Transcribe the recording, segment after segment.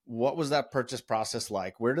what was that purchase process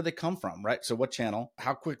like? Where did they come from, right? So what channel?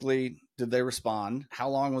 How quickly did they respond? How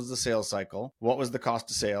long was the sales cycle? What was the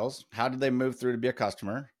cost of sales? How did they move through to be a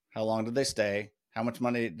customer? How long did they stay? How much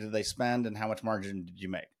money did they spend? And how much margin did you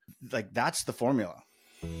make? Like, that's the formula.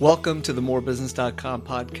 Welcome to the morebusiness.com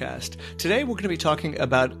podcast. Today, we're going to be talking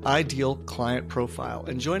about ideal client profile.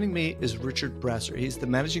 And joining me is Richard Brasser. He's the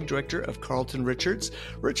managing director of Carlton Richards.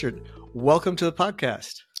 Richard, welcome to the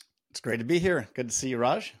podcast. It's great to be here. Good to see you,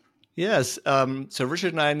 Raj. Yes. So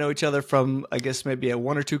Richard and I know each other from, I guess, maybe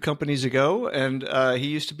one or two companies ago. And he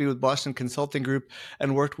used to be with Boston Consulting Group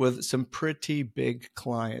and worked with some pretty big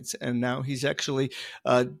clients. And now he's actually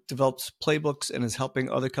develops playbooks and is helping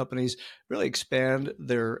other companies really expand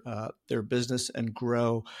their business and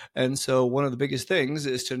grow. And so one of the biggest things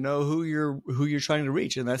is to know who you're trying to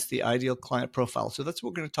reach. And that's the ideal client profile. So that's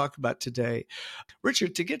what we're going to talk about today.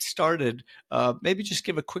 Richard, to get started, maybe just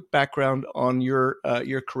give a quick background on your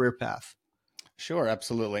career path. Sure,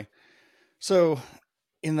 absolutely. So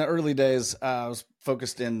in the early days, I was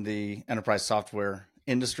focused in the enterprise software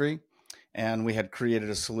industry, and we had created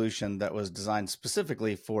a solution that was designed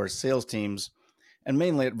specifically for sales teams and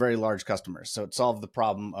mainly at very large customers. So it solved the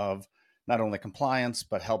problem of not only compliance,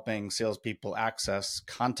 but helping salespeople access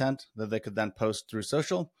content that they could then post through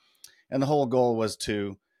social. And the whole goal was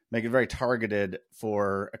to make it very targeted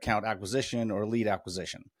for account acquisition or lead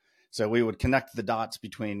acquisition. So we would connect the dots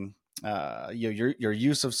between your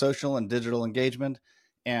use of social and digital engagement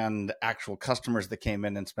and actual customers that came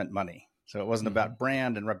in and spent money. So it wasn't about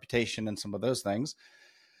brand and reputation and some of those things.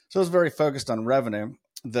 So it was very focused on revenue.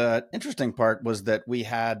 The interesting part was that we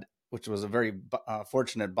had, which was a very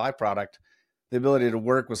fortunate byproduct, the ability to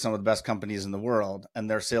work with some of the best companies in the world and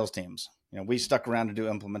their sales teams. We stuck around to do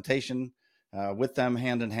implementation with them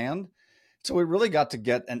hand in hand. So we really got to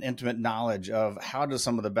get an intimate knowledge of how do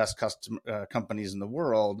some of the best companies in the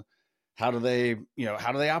world, how do they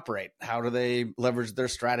operate? How do they leverage their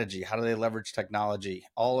strategy? How do they leverage technology?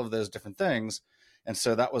 All of those different things. And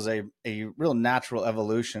so that was a real natural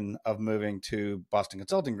evolution of moving to Boston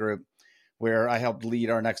Consulting Group, where I helped lead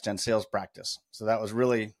our next gen sales practice. So that was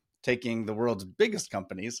really taking the world's biggest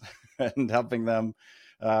companies and helping them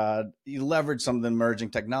leverage some of the emerging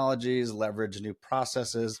technologies, leverage new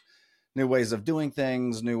processes, new ways of doing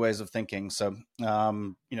things, new ways of thinking. So,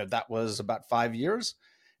 that was about 5 years.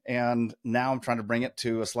 And now I'm trying to bring it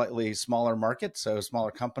to a slightly smaller market. So smaller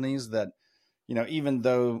companies that, even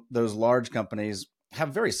though those large companies have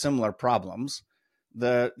very similar problems,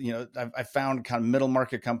 I found kind of middle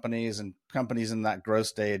market companies and companies in that growth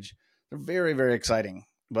stage, they're very, very exciting.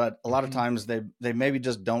 But a lot of times they maybe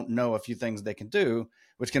just don't know a few things they can do,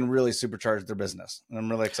 which can really supercharge their business. And I'm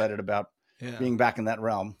really excited about being back in that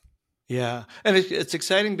realm. Yeah. And it's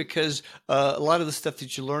exciting because a lot of the stuff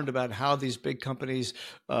that you learned about how these big companies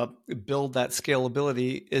build that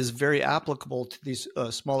scalability is very applicable to these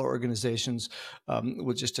smaller organizations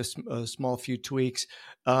with just a small few tweaks.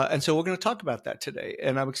 And so we're going to talk about that today.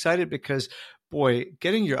 And I'm excited because, boy,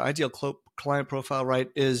 getting your ideal client profile right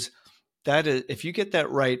is if you get that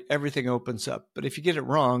right, everything opens up. But if you get it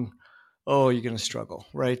wrong, you're going to struggle,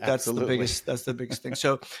 right? Absolutely. That's the biggest thing.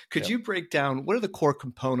 So could you break down what are the core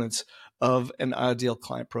components of an ideal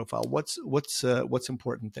client profile? What's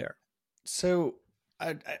important there? So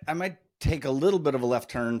I might take a little bit of a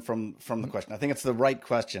left turn from the question. I think it's the right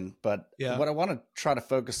question, but what I want to try to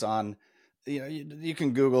focus on, you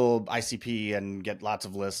can Google ICP and get lots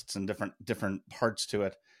of lists and different parts to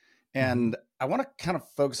it. And I want to kind of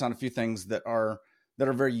focus on a few things that are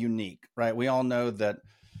very unique, right? We all know that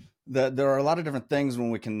there are a lot of different things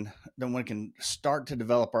when we can start to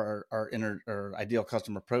develop our ideal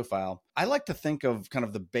customer profile. I like to think of kind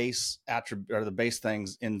of the base attribute or the base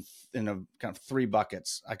things in a kind of three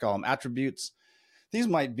buckets. I call them attributes. These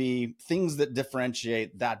might be things that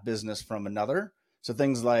differentiate that business from another. So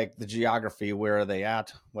things like the geography, where are they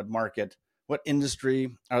at? What market? What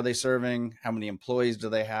industry are they serving? How many employees do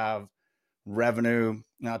they have? Revenue,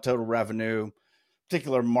 total revenue,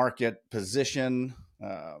 particular market position,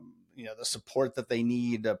 the support that they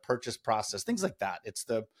need, a purchase process, things like that.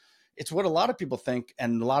 It's what a lot of people think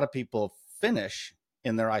and a lot of people finish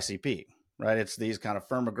in their ICP, right? It's these kind of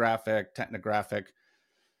firmographic, technographic,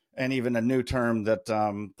 and even a new term that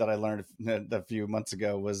I learned a few months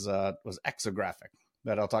ago was exographic.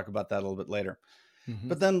 But I'll talk about that a little bit later.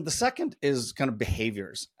 But then the second is kind of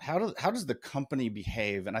behaviors. How does the company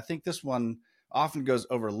behave? And I think this one often goes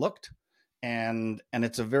overlooked. And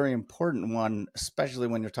it's a very important one, especially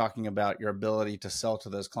when you're talking about your ability to sell to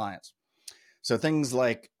those clients. So things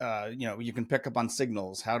like, you can pick up on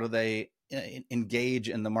signals. How do they engage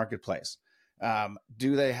in the marketplace?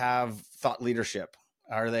 Do they have thought leadership?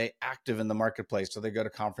 Are they active in the marketplace? Do they go to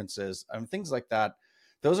conferences? Things like that.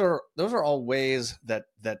 Those are all ways that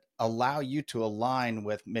allow you to align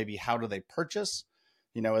with maybe how do they purchase.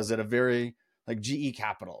 Is it a very like GE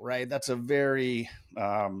Capital, right? That's a very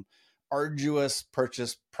arduous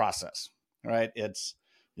purchase process, right? It's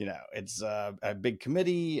a big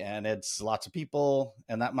committee and it's lots of people,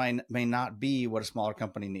 and that may not be what a smaller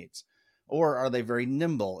company needs. Or are they very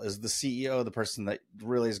nimble? Is the CEO the person that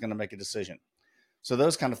really is going to make a decision? So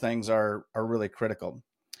those kind of things are really critical.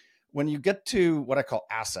 When you get to what I call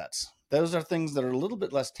assets, those are things that are a little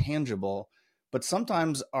bit less tangible, but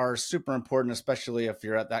sometimes are super important, especially if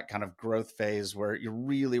you're at that kind of growth phase where you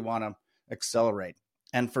really want to accelerate.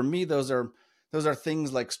 And for me, those are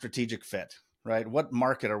things like strategic fit, right? What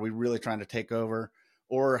market are we really trying to take over,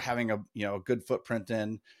 or having a good footprint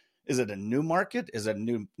in? Is it a new market? Is it a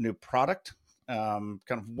new product? Kind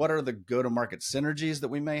of what are the go-to-market synergies that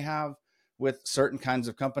we may have with certain kinds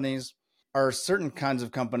of companies? Are certain kinds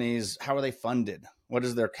of companies, how are they funded? What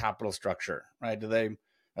is their capital structure, right?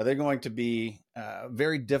 Are they going to be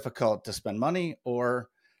very difficult to spend money, or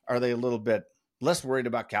are they a little bit less worried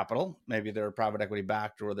about capital? Maybe they're private equity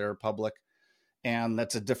backed or they're public, and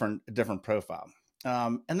that's a different profile.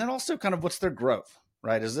 And then also kind of what's their growth,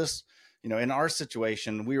 right? Is this, in our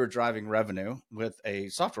situation, we were driving revenue with a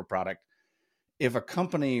software product. If a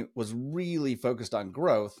company was really focused on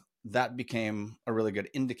growth, that became a really good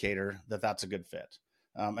indicator that that's a good fit,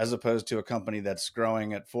 as opposed to a company that's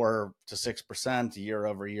growing at 4 to 6% year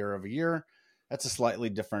over year over year. That's a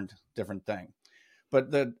slightly different thing.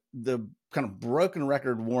 But the kind of broken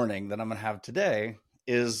record warning that I'm going to have today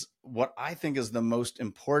is what I think is the most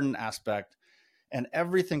important aspect, and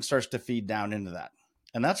everything starts to feed down into that.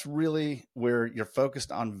 And that's really where you're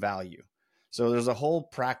focused on value. So there's a whole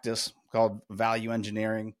practice called value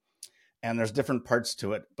engineering, and there's different parts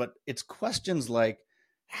to it, but it's questions like,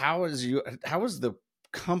 how is the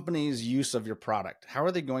company's use of your product? How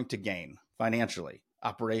are they going to gain financially,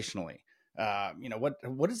 operationally?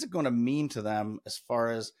 What is it going to mean to them as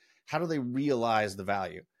far as how do they realize the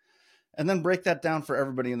value? And then break that down for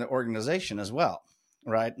everybody in the organization as well,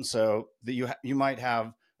 right? And so that you might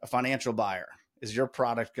have a financial buyer. Is your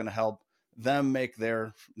product going to help them make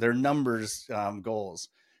their numbers goals?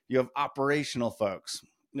 You have operational folks.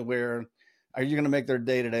 Where are you going to make their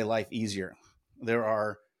day-to-day life easier? There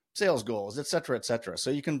are sales goals, et cetera, et cetera. So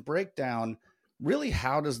you can break down really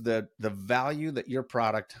how does the value that your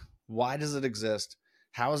product, why does it exist?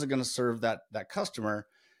 How is it going to serve that customer?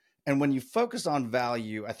 And when you focus on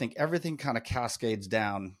value, I think everything kind of cascades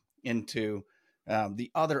down into the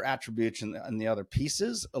other attributes and the other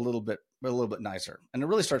pieces a little bit nicer. And it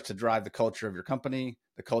really starts to drive the culture of your company,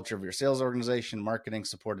 the culture of your sales organization, marketing,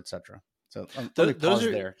 support, et cetera. So let me pause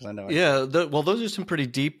there because I know. Those are some pretty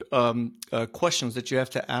deep questions that you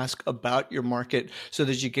have to ask about your market so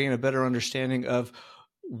that you gain a better understanding of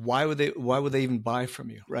why would they even buy from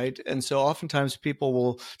you, right? And so oftentimes people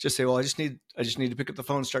will just say, well, I just need to pick up the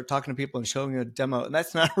phone and start talking to people and showing a demo. And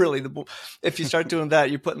that's not really if you start doing that,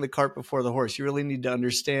 you're putting the cart before the horse. You really need to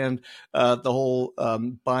understand the whole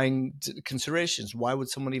buying considerations. Why would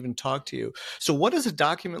someone even talk to you? So what does a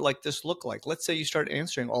document like this look like? Let's say you start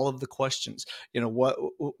answering all of the questions.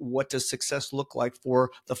 What does success look like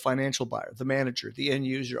for the financial buyer, the manager, the end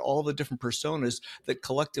user, all the different personas that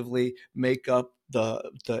collectively make up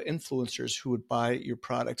the influencers who would buy your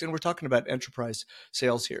product. And we're talking about enterprise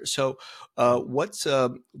sales here. So what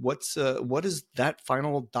does that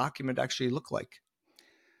final document actually look like?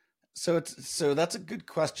 So that's a good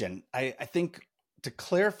question. I think to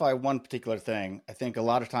clarify one particular thing, I think a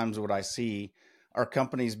lot of times what I see are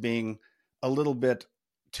companies being a little bit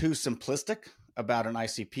too simplistic about an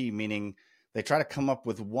ICP, meaning they try to come up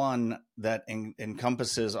with one that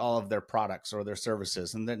encompasses all of their products or their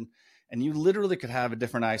services. And you literally could have a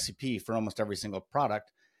different ICP for almost every single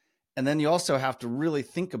product. And then you also have to really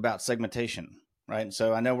think about segmentation, right? And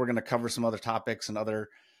so I know we're going to cover some other topics and other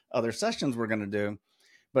sessions we're going to do,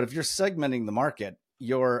 but if you're segmenting the market,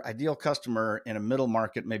 your ideal customer in a middle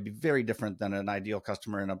market may be very different than an ideal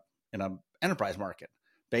customer in a enterprise market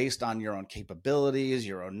based on your own capabilities,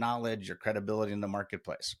 your own knowledge, your credibility in the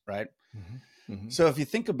marketplace, right? Mm-hmm. Mm-hmm. So if you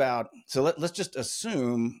think about, let's just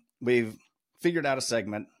assume we've figured out a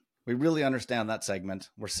segment. We really understand that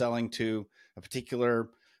segment. We're selling to a particular,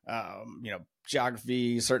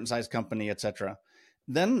 geography, certain size company, et cetera.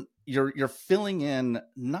 Then you're filling in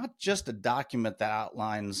not just a document that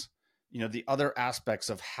outlines, the other aspects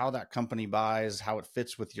of how that company buys, how it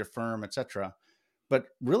fits with your firm, et cetera. But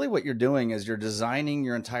really what you're doing is you're designing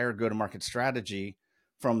your entire go-to-market strategy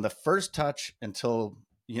from the first touch until,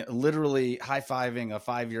 literally high-fiving a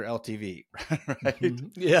 5-year LTV, right? Mm-hmm.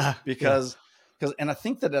 Yeah. Because, and I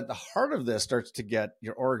think that at the heart of this starts to get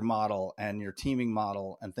your org model and your teaming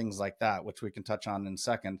model and things like that, which we can touch on in a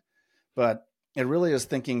second. But it really is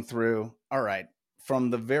thinking through, all right, from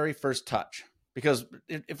the very first touch, because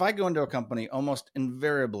if I go into a company, almost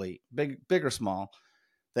invariably, big or small,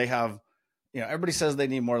 they have, everybody says they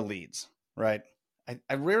need more leads, right?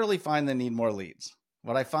 I rarely find they need more leads.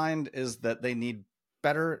 What I find is that they need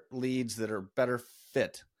better leads that are better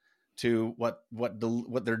fit to what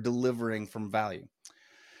they're delivering from value.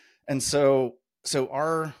 And so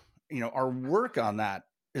our work on that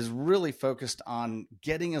is really focused on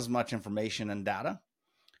getting as much information and data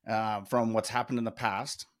from what's happened in the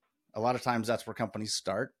past. A lot of times that's where companies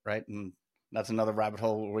start, right? And that's another rabbit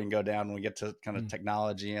hole where we can go down when we get to kind of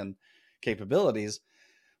technology and capabilities.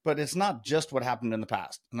 But it's not just what happened in the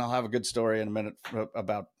past. And I'll have a good story in a minute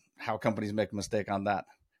about how companies make a mistake on that.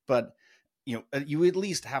 But you at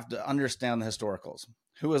least have to understand the historicals.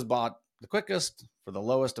 Who has bought the quickest for the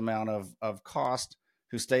lowest amount of cost,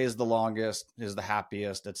 who stays the longest, is the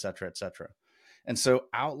happiest, et cetera, et cetera. And so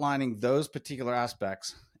outlining those particular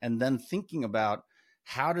aspects and then thinking about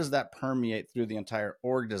how does that permeate through the entire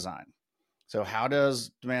org design? So how does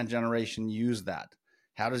demand generation use that?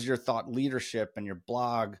 How does your thought leadership and your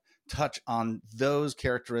blog touch on those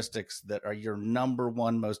characteristics that are your number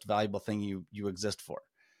one most valuable thing you exist for?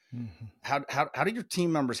 Mm-hmm. How do your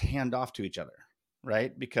team members hand off to each other,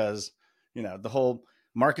 right? Because, the whole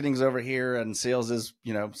marketing's over here and sales is,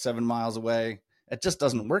 7 miles away. It just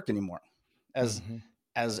doesn't work anymore. As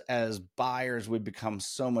buyers, we become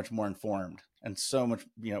so much more informed and so much,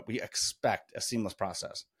 we expect a seamless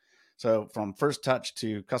process. So from first touch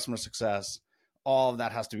to customer success, all of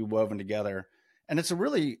that has to be woven together. And it's a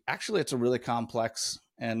really complex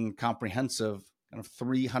and comprehensive kind of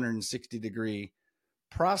 360-degree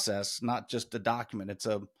process, not just a document.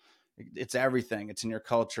 It's everything. It's in your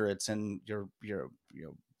culture. It's in your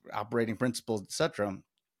operating principles, etc.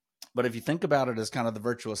 But if you think about it as kind of the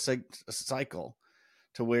virtuous cycle,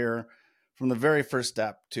 to where from the very first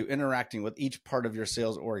step to interacting with each part of your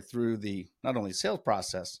sales org through the not only sales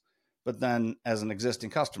process, but then as an existing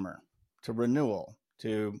customer, to renewal,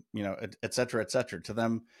 to et cetera, to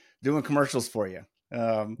them doing commercials for you.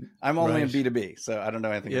 I'm only in B2B, so I don't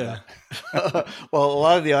know anything about it. Well, a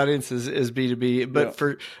lot of the audience is B2B, but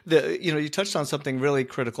for you touched on something really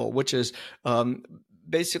critical, which is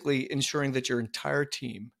basically ensuring that your entire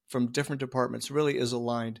team from different departments really is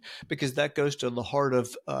aligned, because that goes to the heart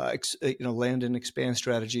of land and expand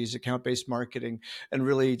strategies, account-based marketing, and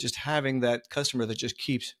really just having that customer that just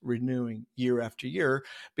keeps renewing year after year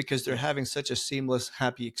because they're having such a seamless,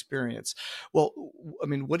 happy experience. Well, I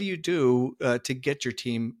mean, what do you do to get your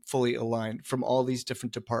team fully aligned from all these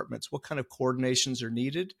different departments? What kind of coordinations are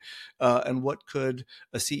needed, and what could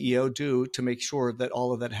a CEO do to make sure that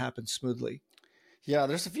all of that happens smoothly? Yeah,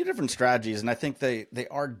 there's a few different strategies, and I think they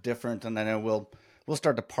are different. And I know we'll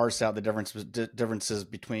start to parse out the differences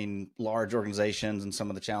between large organizations and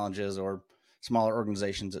some of the challenges, or smaller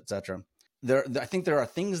organizations, et cetera. I think there are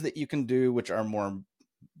things that you can do which are more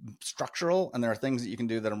structural, and there are things that you can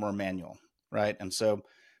do that are more manual, right? And so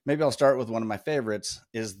maybe I'll start with one of my favorites,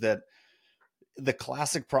 is that the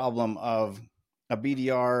classic problem of a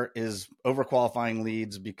BDR is overqualifying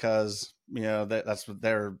leads because that's what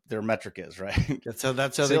their metric is, right? That's how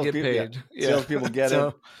they get paid. Yeah. Salespeople get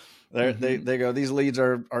it. They go, these leads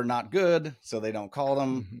are not good, so they don't call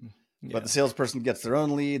them. Mm-hmm. Yeah. But the salesperson gets their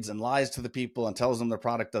own leads and lies to the people and tells them their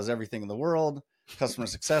product does everything in the world. Customer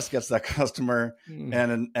success gets that customer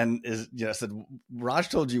and is said, Raj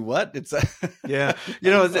told you what? It's yeah.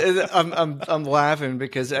 I'm laughing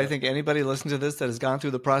because I think anybody listening to this that has gone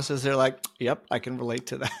through the process, they're like, yep, I can relate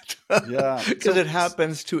to that. Yeah, because it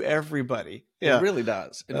happens to everybody. Yeah, it really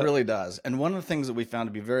does. It really does. And one of the things that we found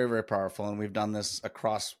to be very, very powerful, and we've done this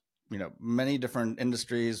across many different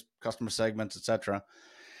industries, customer segments, et cetera,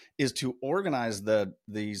 is to organize the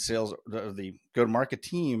sales, the go-to-market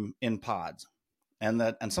team in pods.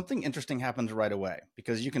 And something interesting happens right away,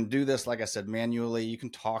 because you can do this, like I said, manually. You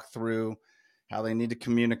can talk through how they need to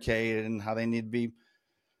communicate and how they need to be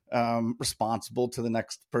responsible to the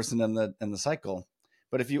next person in the cycle.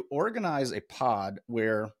 But if you organize a pod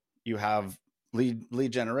where you have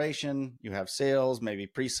lead generation, you have sales, maybe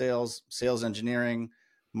pre-sales, sales engineering,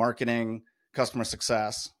 marketing, customer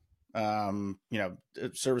success,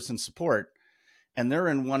 service and support, and they're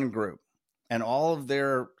in one group. And all of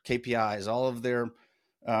their KPIs, all of their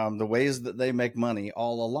the ways that they make money,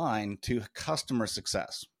 all align to customer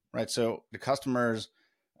success, right? So the customers,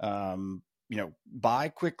 buy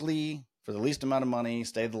quickly for the least amount of money,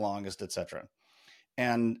 stay the longest, et cetera.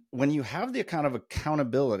 And when you have the kind of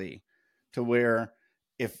accountability to where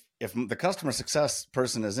if the customer success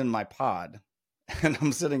person is in my pod and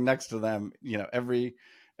I'm sitting next to them,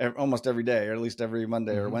 almost every day, or at least every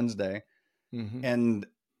Monday or Wednesday, and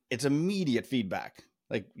it's immediate feedback.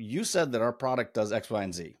 Like, you said that our product does X, Y,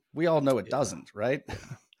 and Z. We all know it doesn't, right?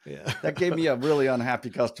 Yeah. That gave me a really unhappy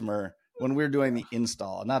customer when we're doing the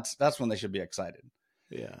install, and that's when they should be excited.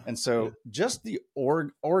 Yeah. And so just the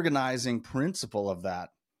organizing principle of that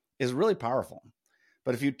is really powerful.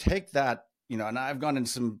 But if you take that, and I've gone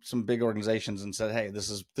into some big organizations and said, hey, this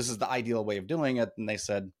is the ideal way of doing it. And they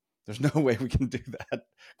said, there's no way we can do that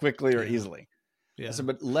quickly or easily. Yeah. I said,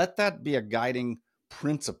 but let that be a guiding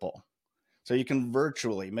principle. So you can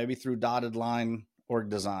virtually, maybe through dotted line org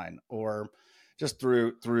design, or just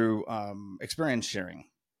through experience sharing,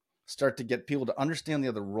 start to get people to understand the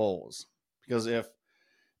other roles. Because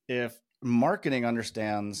if marketing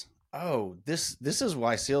understands, oh, this is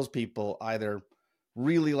why salespeople either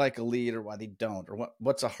really like a lead or why they don't, or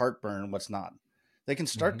what's a heartburn, what's not, they can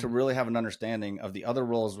start to really have an understanding of the other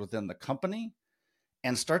roles within the company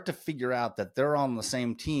and start to figure out that they're on the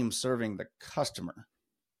same team serving the customer.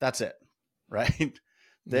 That's it, right?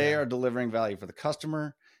 They are delivering value for the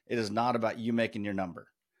customer. It is not about you making your number.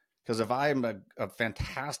 Because if I'm a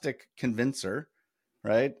fantastic convincer,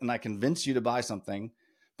 right, and I convince you to buy something,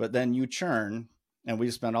 but then you churn and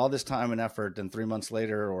we spend all this time and effort, and 3 months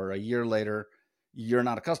later or a year later, you're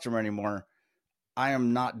not a customer anymore, I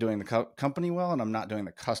am not doing the company well, and I'm not doing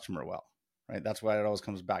the customer well, right? That's why it always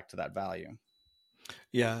comes back to that value.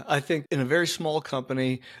 Yeah, I think in a very small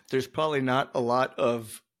company, there's probably not a lot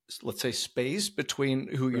of, let's say, space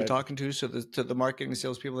between who you're talking to. So the marketing and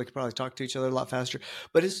salespeople, they could probably talk to each other a lot faster.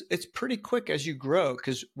 But it's pretty quick as you grow,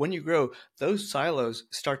 because when you grow, those silos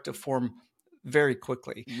start to form very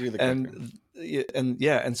quickly. Really quickly.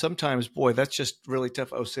 And sometimes, boy, that's just really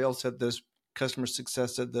tough. Oh, sales said this, customer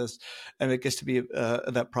success said this, and it gets to be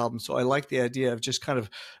that problem. So I like the idea of just kind of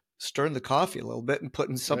stirring the coffee a little bit and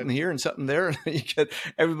putting something here and something there, and you get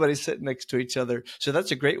everybody sitting next to each other. So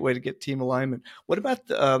that's a great way to get team alignment. What about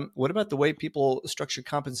the way people structure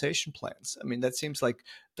compensation plans? I mean, that seems like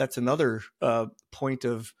that's another point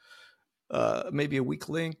of maybe a weak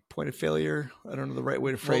link, point of failure. I don't know the right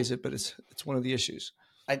way to phrase it, but it's one of the issues.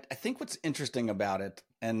 I think what's interesting about it,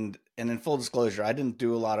 and in full disclosure, I didn't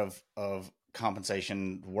do a lot of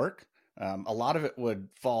compensation work. A lot of it would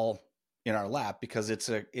fall in our lap because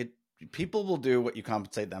people will do what you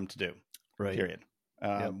compensate them to do. Right. Period.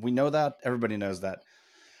 We know that. Everybody knows that.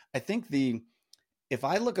 I think if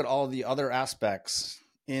I look at all the other aspects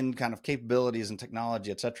in kind of capabilities and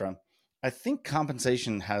technology, et cetera, I think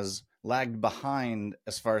compensation has lagged behind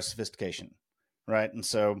as far as sophistication. Right. And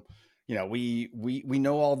so, we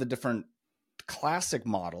know all the different classic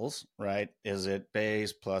models, right? Is it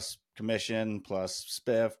base plus commission plus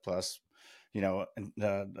spiff plus,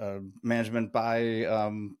 management by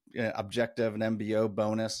objective and MBO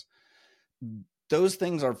bonus? Those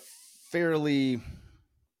things are fairly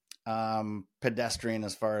pedestrian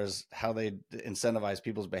as far as how they incentivize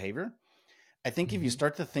people's behavior. I think if you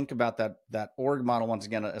start to think about that org model once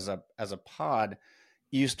again as a pod,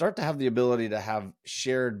 you start to have the ability to have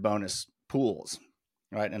shared bonus pools,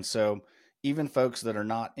 right? And so even folks that are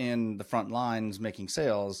not in the front lines making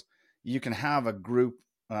sales, you can have a group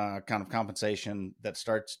kind of compensation that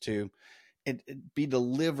starts to it be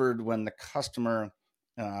delivered when the customer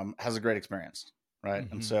has a great experience, right?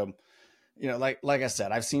 And so, like I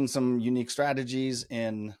said, I've seen some unique strategies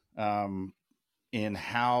in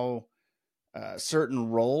how certain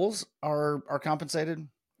roles are compensated.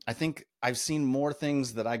 I think I've seen more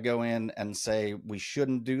things that I go in and say we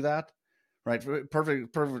shouldn't do that, right?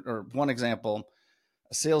 Perfect. Or one example,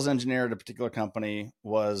 a sales engineer at a particular company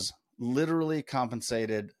was literally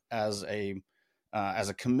compensated as a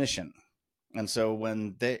commission. And so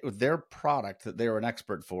when their product that they were an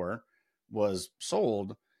expert for was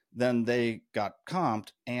sold, then they got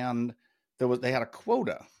comped, and they had a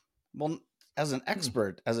quota. Well, as an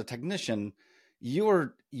expert, as a technician, you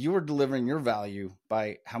are delivering your value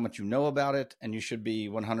by how much you know about it, and you should be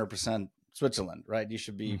 100% Switzerland, right? You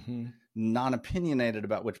should be non-opinionated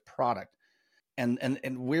about which product.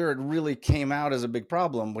 And where it really came out as a big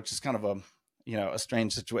problem, which is kind of a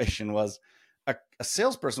strange situation, was a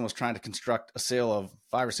salesperson was trying to construct a sale of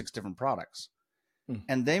 5 or 6 different products,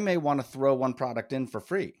 and they may want to throw one product in for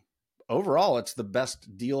free. Overall, it's the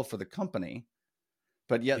best deal for the company.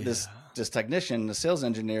 But yet this technician, the sales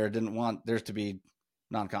engineer, didn't want theirs to be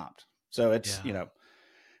non-comped. So it's,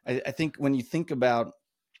 I think when you think about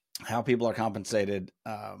how people are compensated,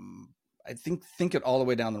 I think it all the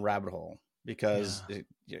way down the rabbit hole. because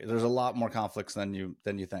Yeah. there's a lot more conflicts than you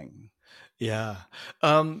think. Yeah.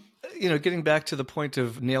 Getting back to the point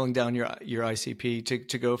of nailing down your ICP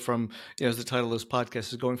to go from, as the title of this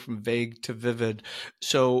podcast is, going from vague to vivid.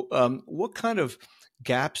 So, what kind of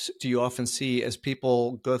gaps do you often see as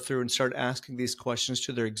people go through and start asking these questions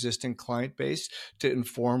to their existing client base to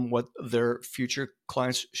inform what their future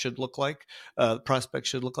clients should look like, prospects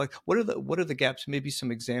should look like? What are the gaps? Maybe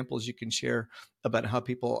some examples you can share about how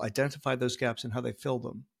people identify those gaps and how they fill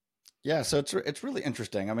them. Yeah, so it's really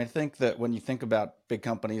interesting. I mean, I think that when you think about big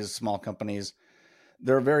companies, small companies,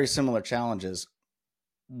 there are very similar challenges.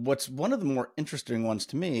 What's one of the more interesting ones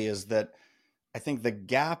to me is that I think the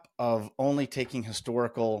gap of only taking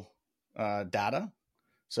historical data,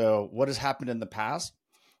 so what has happened in the past,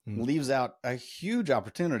 leaves out a huge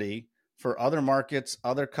opportunity for other markets,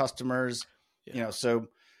 other customers. Yeah. So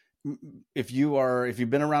if you've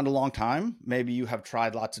been around a long time, maybe you have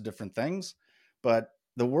tried lots of different things, but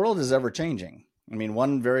the world is ever changing. I mean,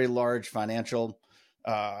 one very large financial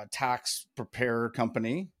tax preparer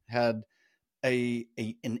company had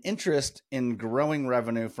an interest in growing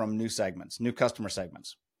revenue from new segments, new customer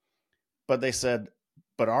segments. But they said,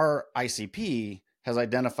 but our ICP has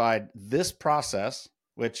identified this process,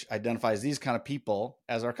 which identifies these kind of people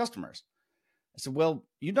as our customers. I said, well,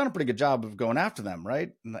 you've done a pretty good job of going after them,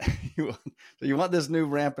 right? So you want this new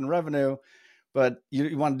ramp in revenue, but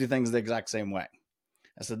you want to do things the exact same way.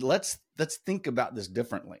 I said, let's think about this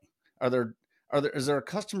differently. Is there a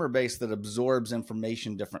customer base that absorbs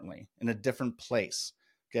information differently in a different place,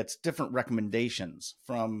 gets different recommendations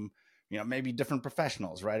from, maybe different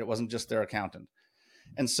professionals, right? It wasn't just their accountant.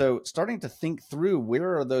 And so starting to think through,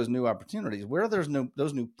 where are those new opportunities? Where are those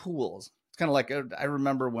new pools? It's kind of like, I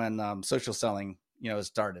remember when social selling,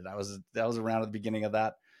 started. I was around at the beginning of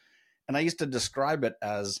that. And I used to describe it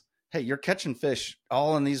as, hey, you're catching fish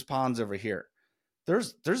all in these ponds over here.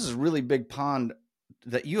 There's this really big pond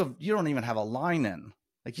that you don't even have a line in.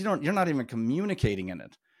 Like you're not even communicating in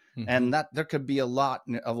it. Mm-hmm. And that there could be a lot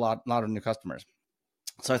of new customers.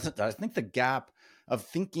 So I think the gap of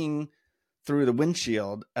thinking through the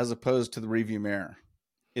windshield as opposed to the review mirror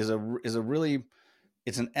is a really,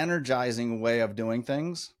 it's an energizing way of doing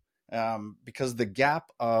things, because the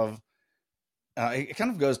gap of it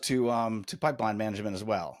kind of goes to pipeline management as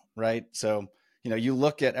well, right? So you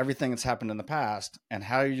look at everything that's happened in the past and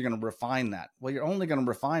how you're going to refine that. Well, you're only going to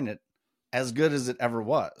refine it as good as it ever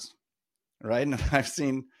was, right? And I've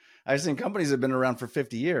seen companies that have been around for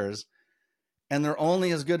 50 years and they're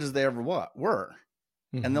only as good as they ever were.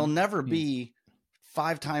 Mm-hmm. And they'll never be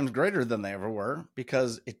 5 times greater than they ever were,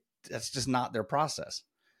 because that's just not their process.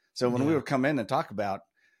 So when we would come in and talk about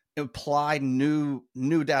apply new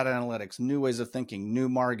data analytics, new ways of thinking, new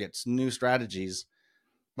markets, new strategies,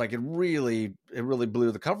 like it really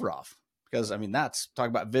blew the cover off, because I mean, that's talk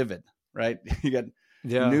about vivid, right? You get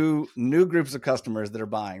new groups of customers that are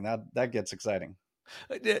buying. That gets exciting.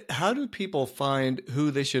 How do people find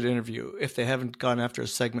who they should interview if they haven't gone after a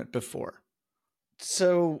segment before?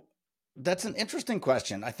 So that's an interesting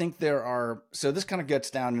question. I think so this kind of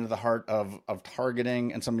gets down into the heart of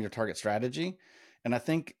targeting and some of your target strategy. And I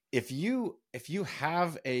think if you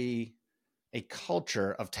have a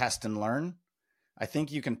culture of test and learn, I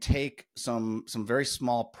think you can take some very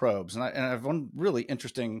small probes. And I have one really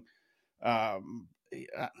interesting,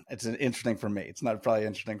 it's interesting for me. It's not probably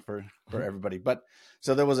interesting for everybody, but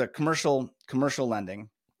so there was a commercial lending,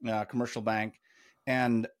 commercial bank,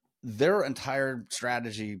 and their entire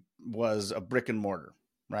strategy was a brick and mortar,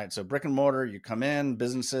 right? So brick and mortar, you come in,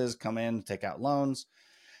 businesses come in, take out loans,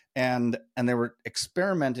 and they were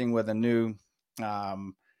experimenting with a new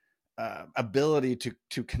ability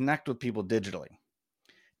to connect with people digitally.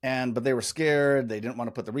 But they were scared. They didn't want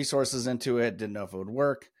to put the resources into it, didn't know if it would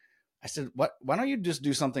work. I said, why don't you just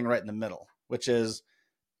do something right in the middle, which is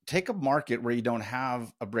take a market where you don't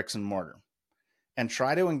have a bricks and mortar and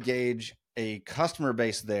try to engage a customer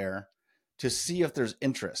base there to see if there's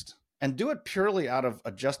interest, and do it purely out of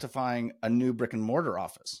justifying a new brick and mortar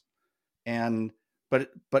office.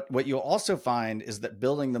 But what you'll also find is that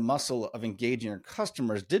building the muscle of engaging your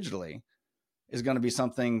customers digitally is going to be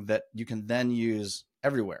something that you can then use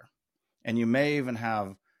everywhere. And you may even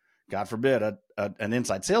have, God forbid, an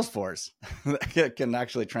inside sales force that can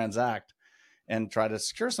actually transact and try to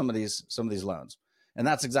secure some of these loans. And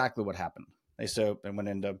that's exactly what happened. They went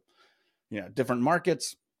into different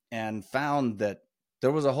markets and found that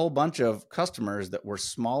there was a whole bunch of customers that were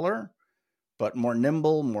smaller, but more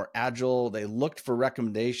nimble, more agile. They looked for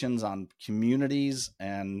recommendations on communities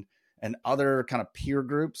and other kind of peer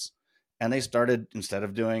groups. And they started, instead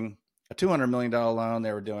of doing a $200 million loan,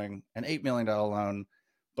 they were doing an $8 million loan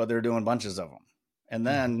but they're doing bunches of them. And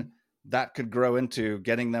then that could grow into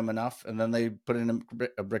getting them enough, and then they put it in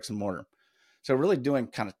a bricks and mortar. So really doing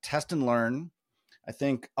kind of test and learn. I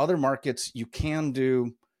think other markets you can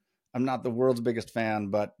do. I'm not the world's biggest fan,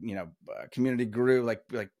 but community grew like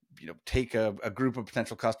take a group of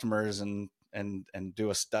potential customers and do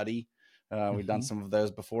a study. We've done some of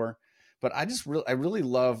those before, but I really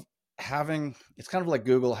love having. It's kind of like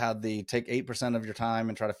Google had the take 8% of your time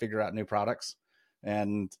and try to figure out new products,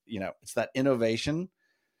 and it's that innovation.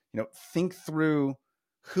 Think through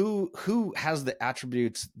who has the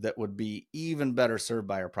attributes that would be even better served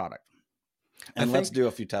by our product, and let's do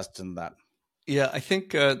a few tests in that. Yeah, I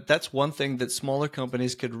think that's one thing that smaller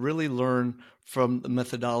companies could really learn from the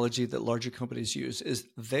methodology that larger companies use is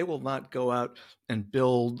they will not go out and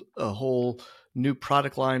build a whole new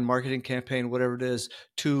product line, marketing campaign, whatever it is,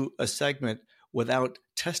 to a segment without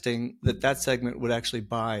testing that segment would actually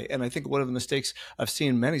buy. And I think one of the mistakes I've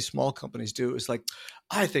seen many small companies do is like,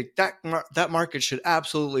 I think that market should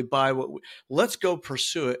absolutely buy let's go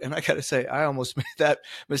pursue it. And I got to say, I almost made that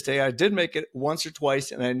mistake. I did make it once or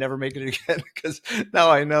twice and I never make it again because now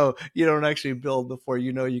I know you don't actually build before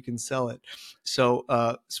you know you can sell it. So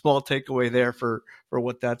small takeaway there for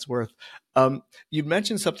what that's worth. You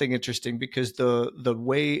mentioned something interesting because the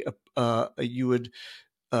way you would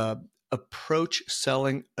approach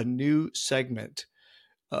selling a new segment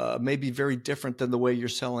may be very different than the way you're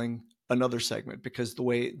selling another segment because the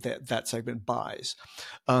way that segment buys.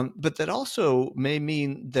 But that also may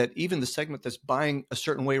mean that even the segment that's buying a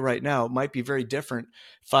certain way right now might be very different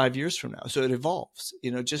 5 years from now. So it evolves,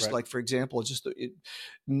 just right. Like, for example,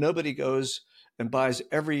 nobody goes and buys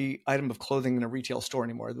every item of clothing in a retail store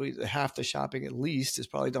anymore. Half the shopping at least is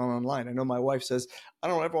probably done online. I know my wife says, I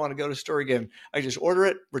don't ever want to go to a store again. I just order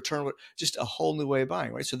it, return it, just a whole new way of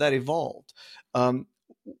buying, right? So that evolved.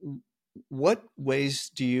 What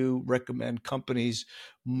ways do you recommend companies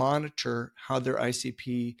monitor how their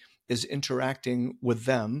ICP is interacting with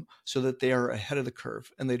them so that they are ahead of the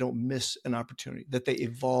curve and they don't miss an opportunity, that they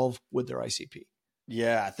evolve with their ICP?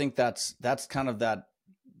 Yeah, I think that's kind of that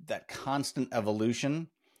constant evolution.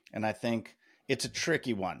 And I think it's a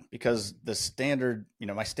tricky one because the standard,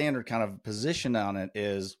 my standard kind of position on it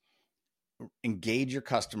is engage your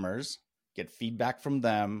customers, get feedback from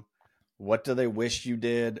them. What do they wish you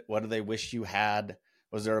did? What do they wish you had?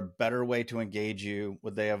 Was there a better way to engage you?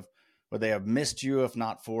 Would they have missed you if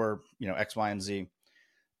not for, X, Y, and Z?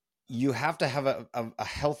 You have to have a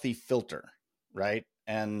healthy filter, right?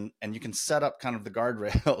 And you can set up kind of the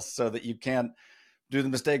guardrails so that you can't do the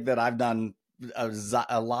mistake that I've done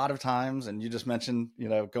a lot of times. And you just mentioned,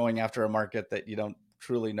 going after a market that you don't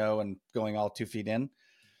truly know and going all 2 feet in.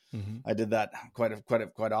 Mm-hmm. I did that quite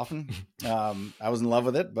often. I was in love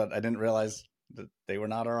with it, but I didn't realize that they were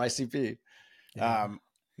not our ICP. Yeah.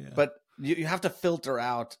 But you have to filter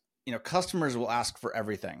out, customers will ask for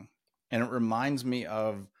everything. And it reminds me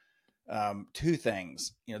of 2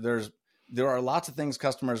 things. There are lots of things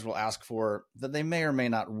customers will ask for that they may or may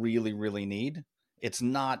not really, really need. It's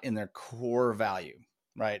not in their core value,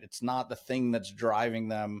 right? It's not the thing that's driving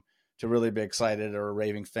them to really be excited or a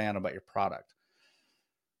raving fan about your product.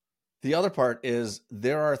 The other part is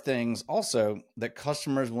there are things also that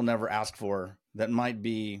customers will never ask for that might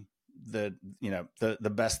be the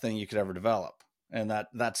best thing you could ever develop. And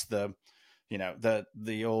that's the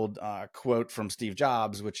old quote from Steve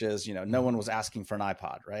Jobs, which is, no one was asking for an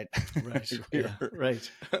iPod, right? Right.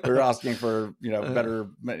 Right. We're asking for,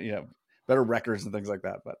 better records and things like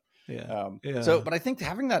that. But but I think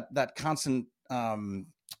having that constant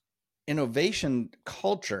innovation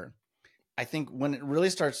culture, I think when it really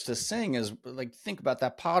starts to sing is like, think about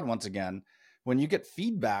that pod once again, when you get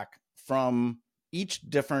feedback from each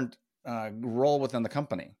different role within the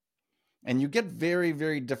company and you get very,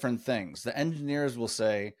 very different things. The engineers will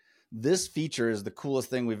say, this feature is the coolest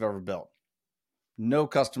thing we've ever built. No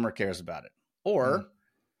customer cares about it. Or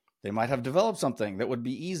they might have developed something that would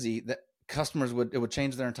be easy that customers it would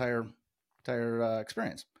change their entire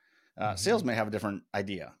experience. Sales may have a different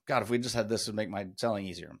idea. God, if we just had this, it would make my selling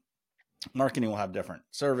easier. Marketing will have different,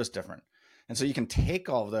 service different. And so you can take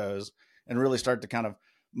all of those and really start to kind of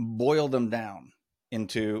boil them down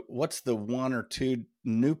into what's the 1 or 2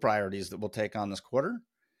 new priorities that we'll take on this quarter.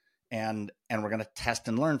 And we're going to test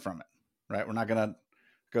and learn from it, right? We're not going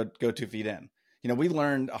to go 2 feet in. We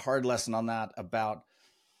learned a hard lesson on that about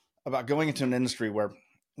going into an industry where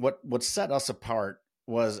what set us apart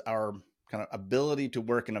was our kind of ability to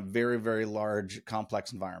work in a very, very large,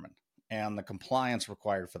 complex environment and the compliance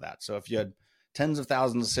required for that. So if you had tens of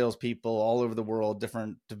thousands of salespeople all over the world,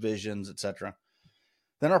 different divisions, et cetera,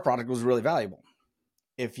 then our product was really valuable.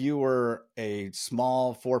 if you were a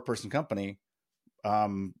small 4-person company,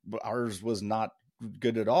 ours was not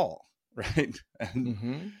good at all. Right.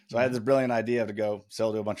 And so I had this brilliant idea to go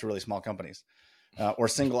sell to a bunch of really small companies, or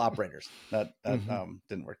single operators. That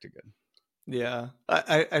didn't work too good. Yeah,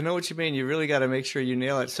 I know what you mean. You really got to make sure you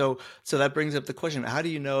nail it. So that brings up the question: how do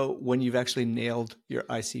you know when you've actually nailed your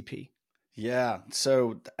ICP? Yeah.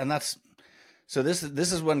 So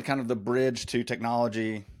this is when kind of the bridge to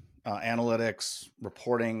technology, analytics,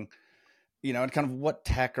 reporting, and kind of what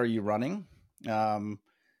tech are you running?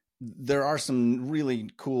 There are some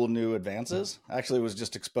really cool new advances. I actually was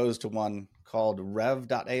just exposed to one called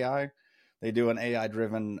Rev.ai. They do an AI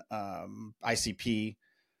driven ICP,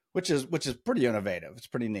 which is pretty innovative. It's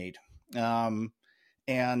pretty neat. And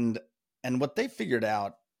what they figured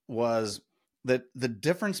out was that the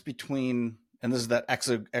difference between, and this is that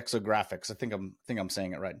exographics. I think I'm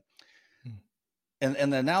saying it right.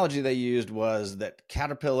 And the analogy they used was that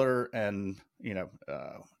Caterpillar and, I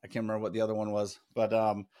can't remember what the other one was, but,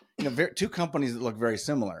 two companies that look very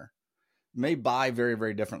similar may buy very,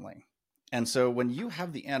 very differently. And so when you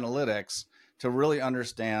have the analytics to really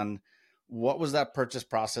understand what was that purchase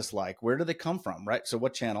process like, where did they come from, right? So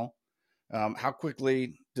what channel, how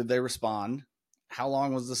quickly did they respond? How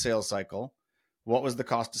long was the sales cycle? What was the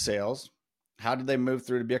cost of sales? How did they move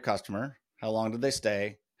through to be a customer? How long did they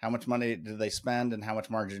stay? How much money did they spend and how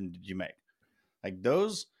much margin did you make? Like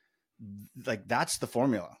those, like that's the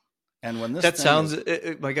formula. And when this sounds,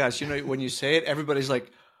 my gosh, when you say it, everybody's like,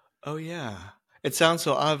 oh yeah, it sounds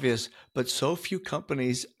so obvious, but so few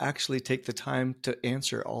companies actually take the time to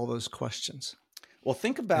answer all those questions. Well,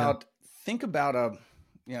 think about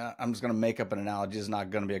I'm just going to make up an analogy. It's not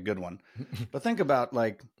going to be a good one, but think about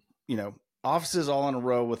offices all in a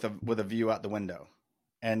row with a view out the window,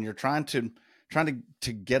 and you're trying to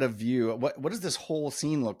get a view. What does this whole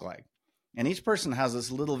scene look like? And each person has this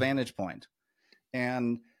little vantage point.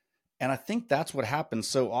 And I think that's what happens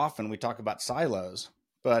so often. We talk about silos,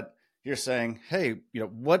 but you're saying, hey,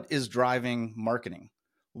 what is driving marketing?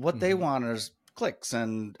 What they want is clicks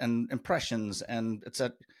and impressions and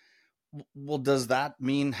etc. Well, does that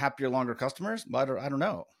mean happier, longer customers? I don't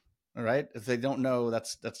know. All right. If they don't know,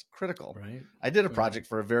 that's critical. Right. I did a project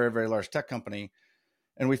for a very, very large tech company,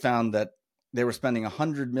 and we found that they were spending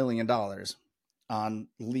 $100 million on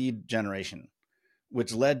lead generation,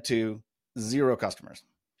 which led to 0 customers.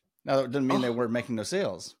 Now, that didn't mean they weren't making no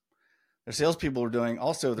sales. Their salespeople were doing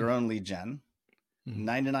also their own lead gen.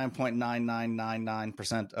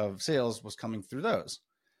 99.9999% of sales was coming through those,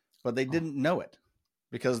 but they didn't know it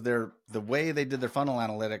because the way they did their funnel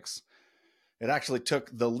analytics, it actually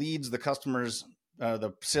took the leads, the customers,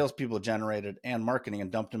 the salespeople generated and marketing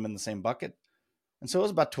and dumped them in the same bucket. And so it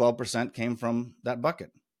was about 12% came from that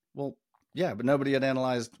bucket. Well, yeah, but nobody had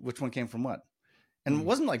analyzed which one came from what. And it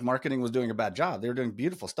wasn't like marketing was doing a bad job. They were doing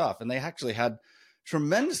beautiful stuff. And they actually had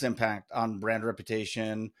tremendous impact on brand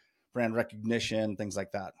reputation, brand recognition, things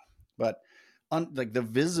like that. But like the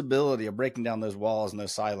visibility of breaking down those walls and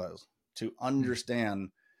those silos to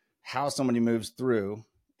understand how somebody moves through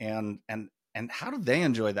and how do they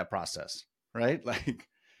enjoy that process, right? Like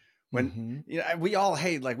when we all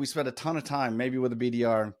hate, like we spent a ton of time maybe with a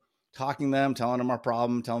BDR talking to them, telling them our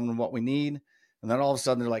problem, telling them what we need. And then all of a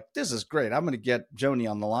sudden they're like, this is great. I'm going to get Joni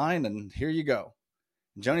on the line and here you go.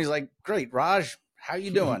 And Joni's like, great, Raj, how you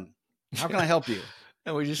doing? How can I help you?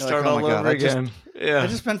 And we just start all over again. I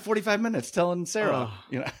just spent 45 minutes telling Sarah,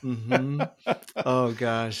 Oh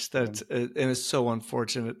gosh, and it's so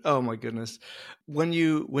unfortunate. Oh my goodness. When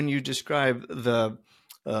you describe the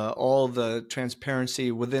all the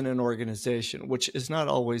transparency within an organization, which is not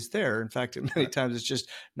always there. In fact, many times it's just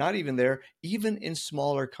not even there, even in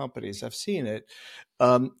smaller companies. I've seen it.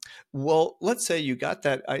 Well, let's say you got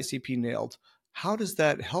that ICP nailed. How does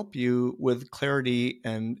that help you with clarity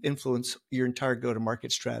and influence your entire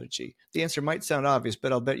go-to-market strategy? The answer might sound obvious,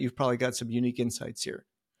 but I'll bet you've probably got some unique insights here.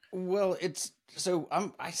 Well,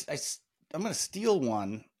 I'm going to steal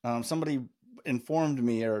one. Somebody informed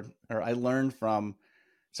me, or I learned from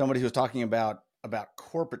somebody who was talking about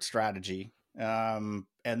corporate strategy. And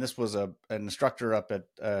this was an instructor up at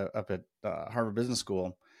Harvard Business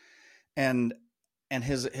School, and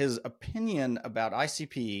his opinion about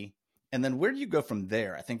ICP. And then where do you go from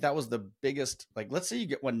there? I think that was the biggest, like, let's say you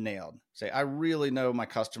get one nailed. Say, I really know my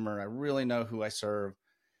customer. I really know who I serve.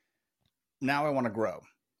 Now I want to grow.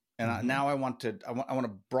 And now I want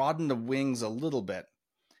to broaden the wings a little bit.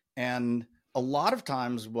 And a lot of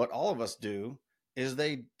times what all of us do is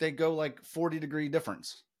they go like 40-degree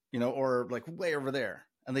difference, or like way over there.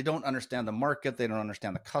 And they don't understand the market. They don't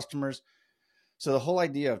understand the customers. So the whole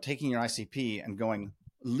idea of taking your ICP and going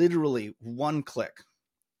literally one click,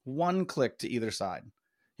 one click to either side.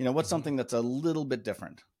 What's something that's a little bit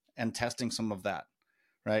different, and testing some of that,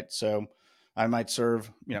 right? So I might serve,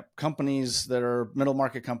 companies that are middle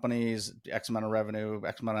market companies, X amount of revenue,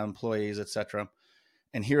 X amount of employees, et cetera.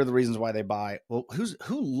 And here are the reasons why they buy. Well,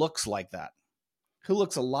 who looks like that? Who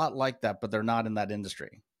looks a lot like that, but they're not in that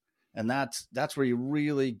industry? And that's where you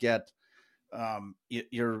really get,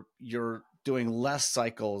 you're doing less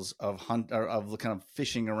cycles of kind of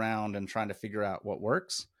fishing around and trying to figure out what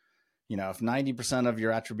works. If 90% of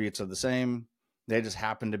your attributes are the same, they just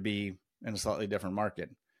happen to be in a slightly different market.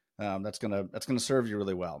 That's gonna serve you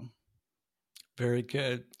really well. Very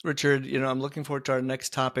good. Richard, I'm looking forward to our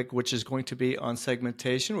next topic, which is going to be on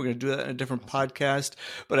segmentation. We're going to do that in a different podcast.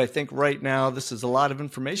 But I think right now, this is a lot of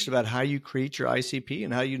information about how you create your ICP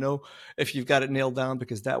and how you know if you've got it nailed down,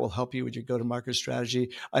 because that will help you with your go-to-market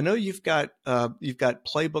strategy. I know you've got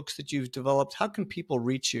playbooks that you've developed. How can people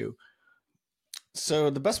reach you? So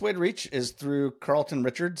the best way to reach is through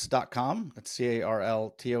carltonrichards.com. That's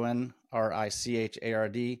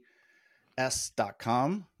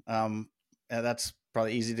CarltonRichards.com. That's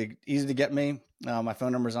probably easy to get me. My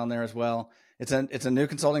phone number's on there as well. It's a new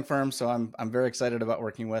consulting firm, so I'm very excited about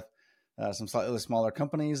working with some slightly smaller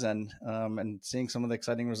companies and seeing some of the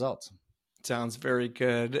exciting results. Sounds very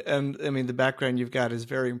good. And I mean, the background you've got is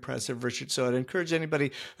very impressive, Richard. So I'd encourage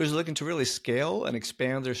anybody who's looking to really scale and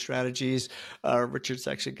expand their strategies. Richard's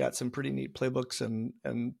actually got some pretty neat playbooks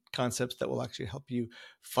and concepts that will actually help you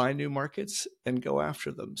find new markets and go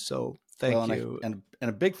after them. So thank you. And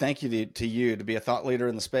a big thank you to you to be a thought leader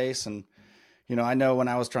in the space. And, I know when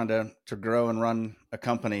I was trying to grow and run a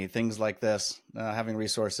company, things like this, having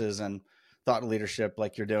resources and thought leadership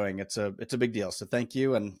like you're doing, it's a big deal. So thank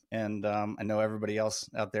you. And I know everybody else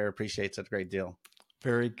out there appreciates it a great deal.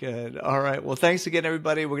 Very good. All right. Well, thanks again,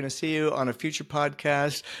 everybody. We're going to see you on a future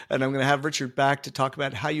podcast, and I'm going to have Richard back to talk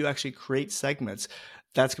about how you actually create segments.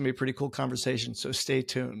 That's going to be a pretty cool conversation. So stay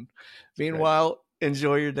tuned. Meanwhile,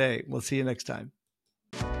 enjoy your day. We'll see you next time.